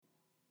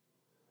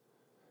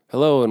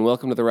Hello and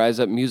welcome to the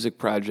Rise Up Music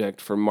Project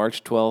for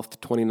March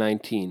 12th,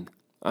 2019.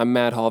 I'm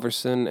Matt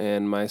Halverson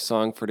and my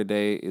song for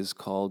today is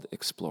called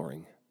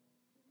Exploring.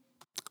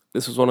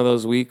 This was one of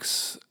those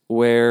weeks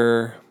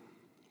where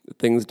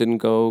things didn't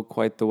go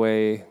quite the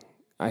way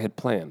I had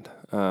planned.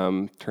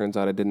 Turns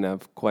out I didn't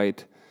have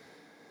quite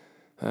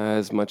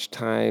as much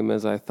time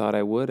as I thought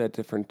I would at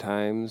different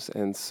times,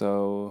 and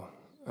so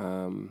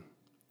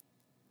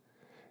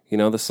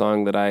the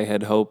song that I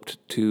had hoped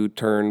to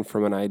turn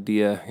from an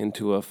idea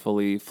into a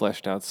fully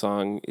fleshed out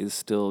song is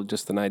still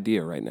just an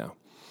idea right now.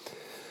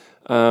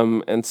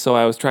 And so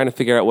I was trying to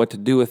figure out what to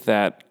do with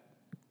that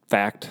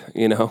fact,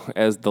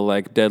 as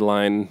the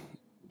deadline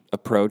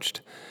approached.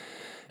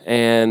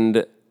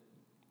 And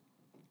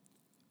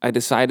I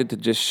decided to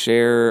just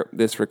share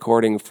this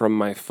recording from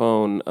my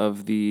phone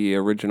of the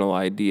original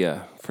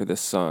idea for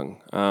this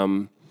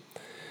song.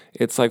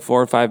 It's like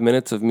 4 or 5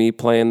 minutes of me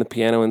playing the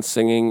piano and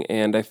singing,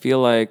 and I feel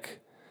like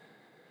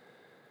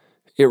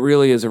it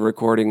really is a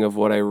recording of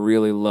what I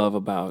really love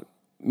about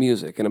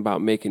music and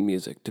about making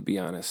music, to be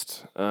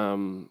honest.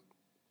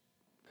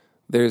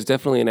 There's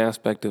definitely an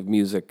aspect of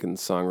music and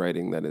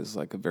songwriting that is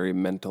like a very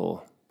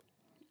mental,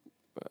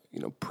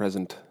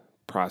 present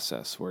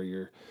process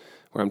where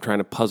I'm trying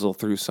to puzzle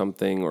through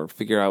something or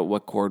figure out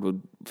what chord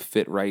would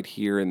fit right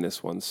here in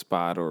this one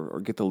spot or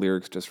get the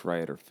lyrics just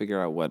right or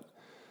figure out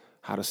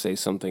how to say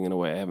something in a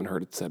way I haven't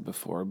heard it said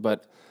before.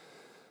 But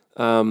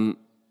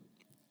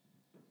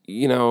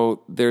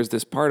there's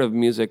this part of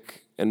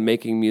music and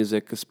making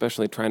music,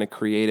 especially trying to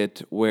create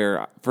it,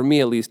 where, for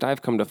me at least,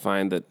 I've come to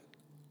find that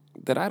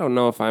I don't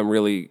know if I'm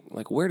really,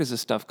 where does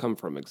this stuff come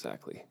from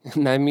exactly?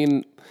 And I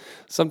mean,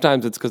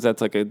 sometimes it's because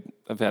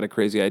I've had a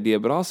crazy idea,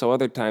 but also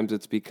other times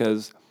it's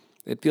because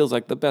it feels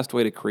like the best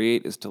way to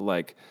create is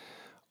to,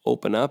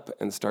 open up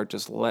and start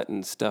just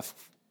letting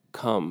stuff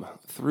come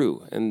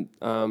through.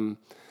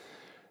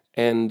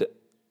 And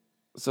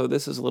so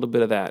this is a little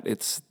bit of that.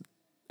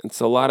 And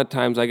so a lot of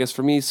times, I guess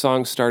for me,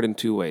 songs start in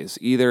two ways.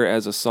 Either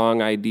as a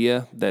song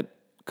idea that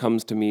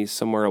comes to me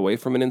somewhere away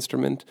from an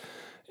instrument,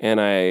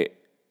 and I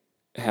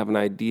have an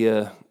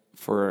idea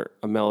for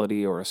a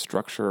melody or a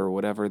structure or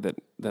whatever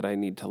that I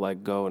need to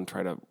let go and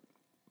try to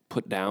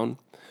put down.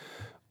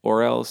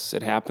 Or else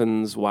it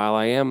happens while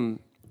I am,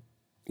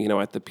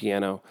 at the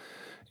piano,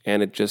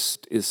 and it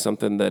just is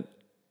something that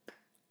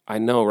I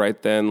know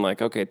right then,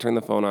 okay, turn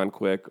the phone on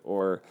quick,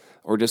 or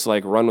just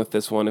run with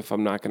this one if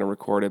I'm not going to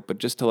record it, but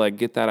just to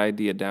get that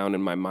idea down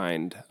in my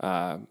mind,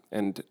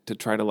 and to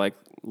try to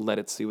let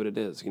it see what it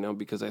is,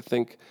 because I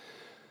think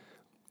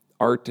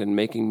art and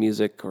making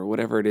music or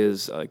whatever it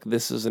is,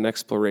 this is an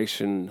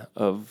exploration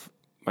of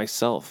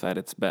myself at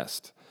its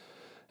best,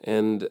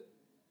 and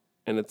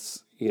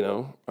it's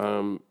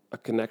a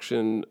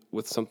connection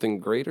with something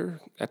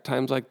greater at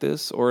times like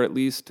this, or at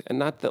least, and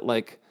not that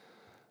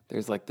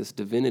there's this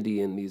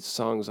divinity in these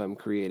songs I'm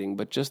creating,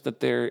 but just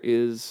that there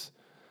is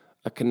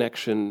a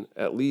connection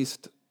at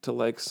least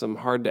to some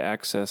hard to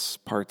access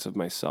parts of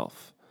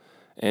myself.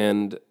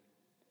 And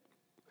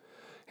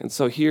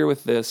so here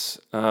with this,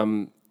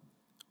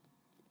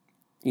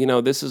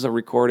 this is a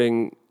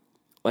recording,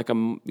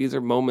 these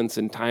are moments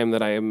in time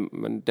that I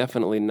am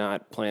definitely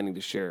not planning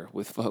to share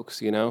with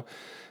folks,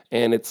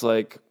 and it's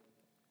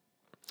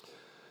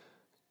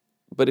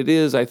but it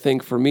is, I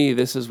think, for me,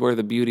 this is where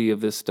the beauty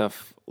of this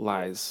stuff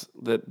lies.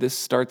 That this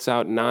starts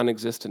out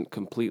non-existent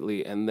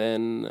completely, and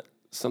then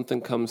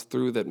something comes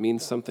through that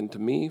means something to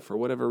me for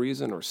whatever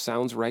reason, or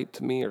sounds right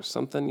to me or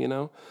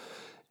something,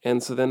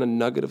 And so then a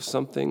nugget of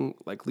something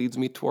leads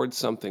me towards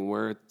something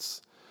where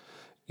it's,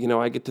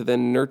 I get to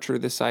then nurture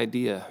this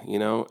idea,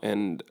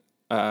 and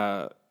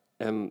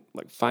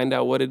find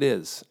out what it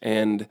is,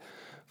 and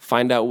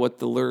find out what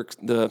the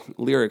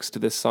lyrics to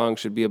this song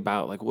should be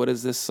about. What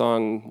is this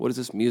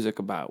music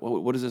about?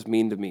 What does this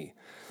mean to me?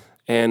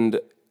 And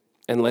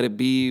let it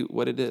be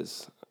what it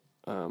is.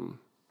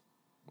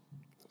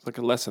 It's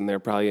a lesson there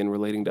probably in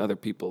relating to other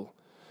people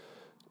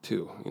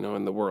too,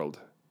 in the world.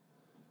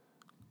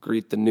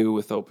 Greet the new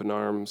with open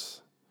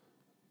arms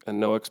and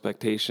no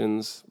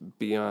expectations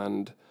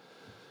beyond,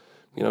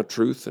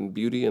 truth and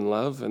beauty and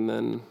love, and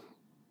then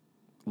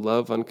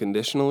love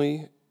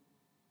unconditionally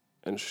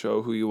and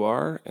show who you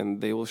are,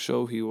 and they will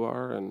show who you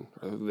are or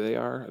who they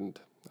are, and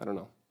I don't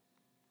know.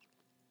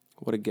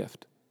 What a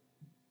gift.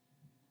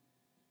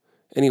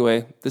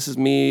 Anyway, this is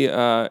me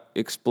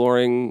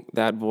exploring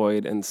that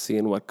void and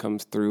seeing what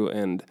comes through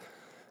and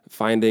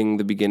finding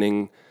the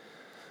beginning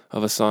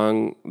of a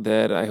song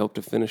that I hope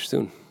to finish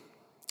soon.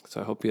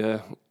 So I hope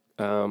you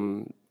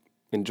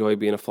enjoy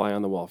being a fly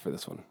on the wall for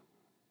this one.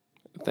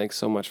 Thanks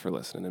so much for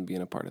listening and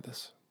being a part of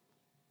this.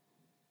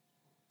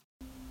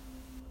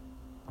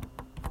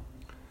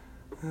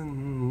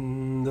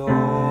 And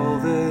all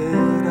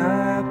that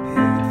I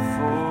paid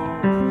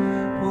for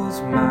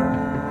was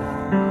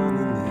mine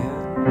in the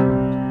end,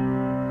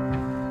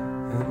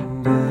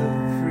 and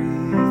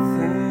everything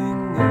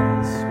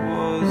else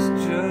was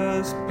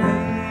just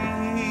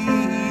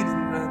paid in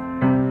rent.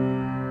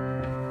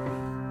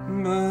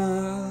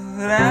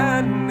 But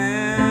I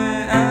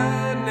never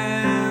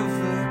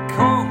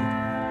come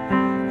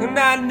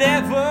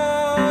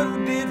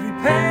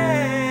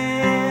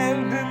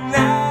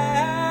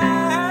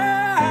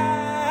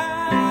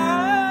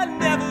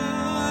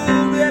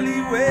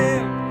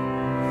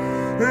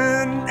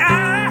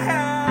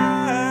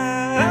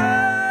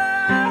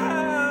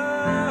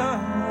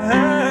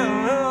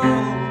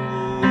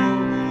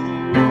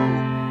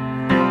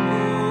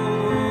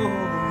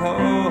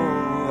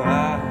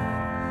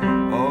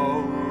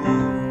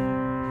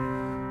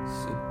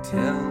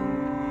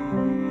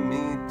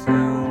me,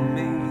 tell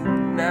me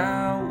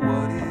now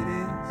what it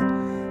is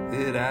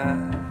that I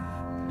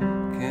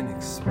can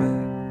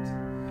expect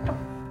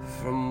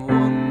from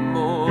one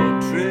more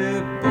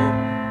trip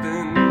up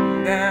and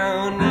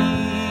down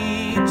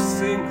each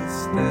single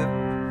step.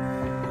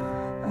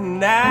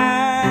 And I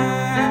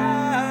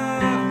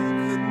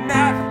could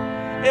not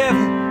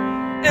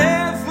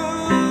ever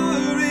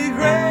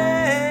regret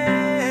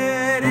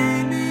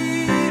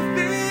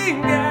anything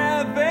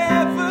I've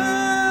ever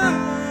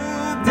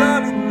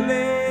done and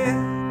led,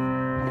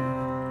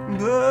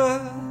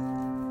 but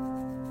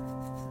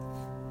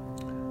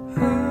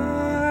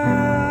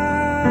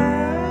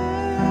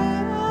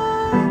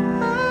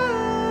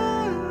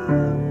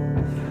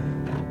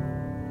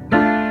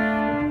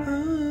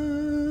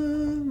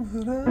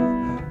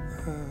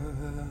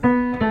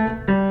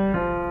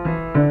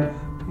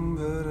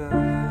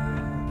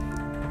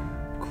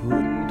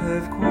couldn't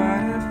have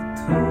quite ever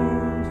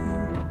told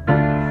you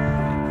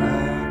I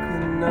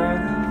could not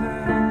have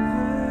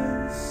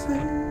ever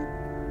seen.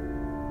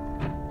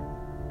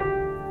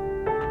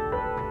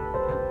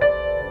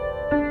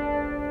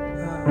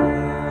 I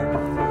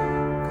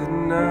could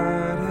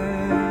not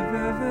have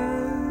ever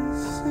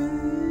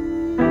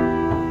seen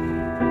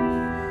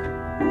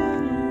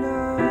one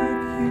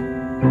like you,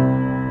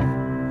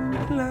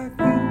 like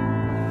you.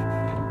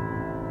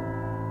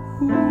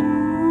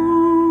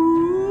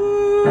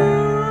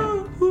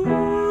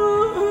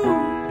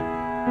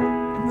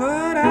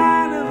 But I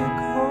never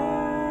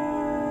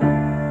called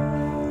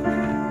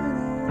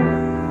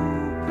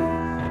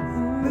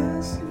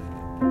unless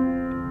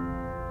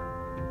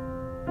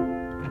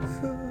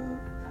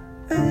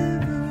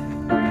forever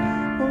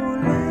or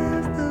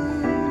less than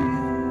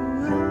you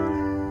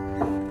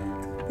wanted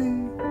to be.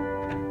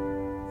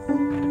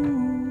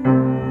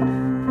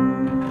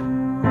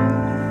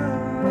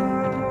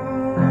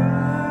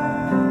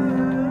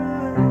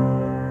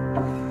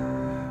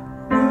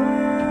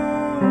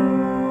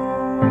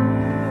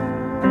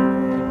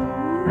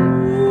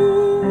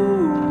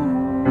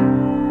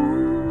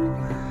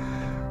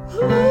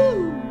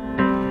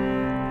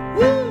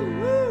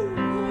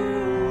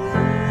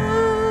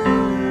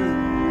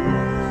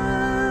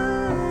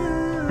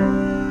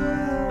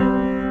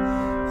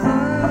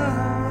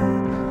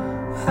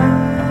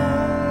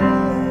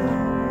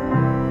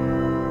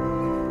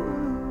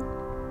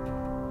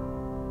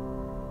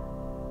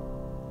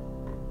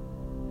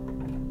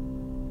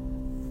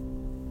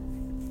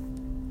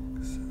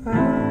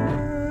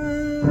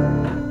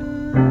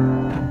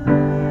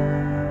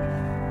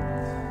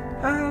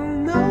 I'll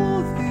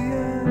know the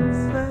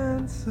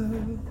answer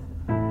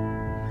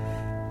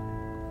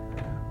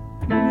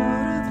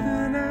more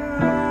than I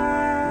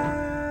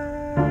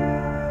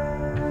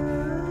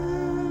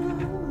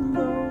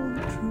know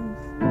the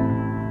truth,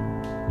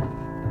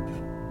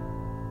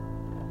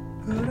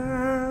 but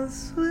I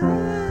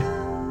swear,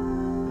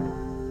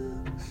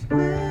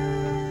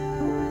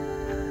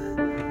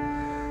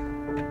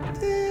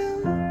 till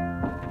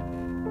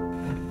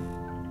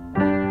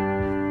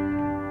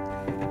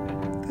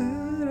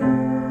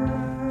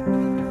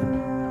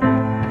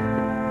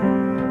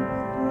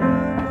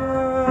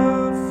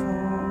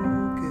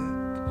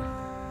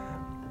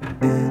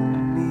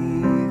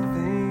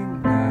anything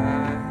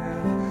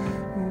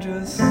I've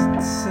just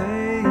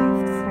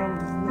saved from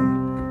the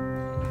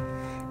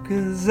lake,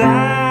 'cause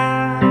I